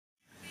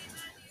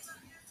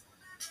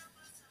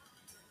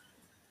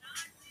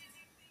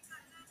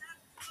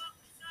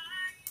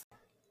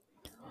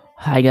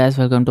Hi guys,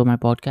 welcome to my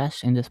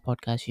podcast. In this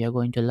podcast, you are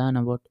going to learn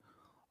about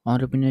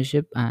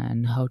entrepreneurship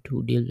and how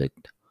to deal with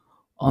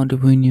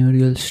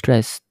entrepreneurial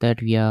stress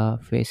that we are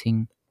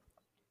facing,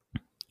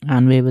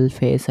 and we will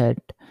face at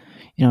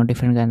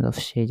different kinds of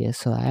stages.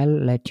 So I'll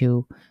let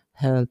you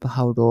help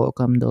how to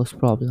overcome those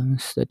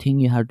problems. The thing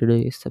you have to do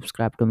is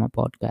subscribe to my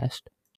podcast.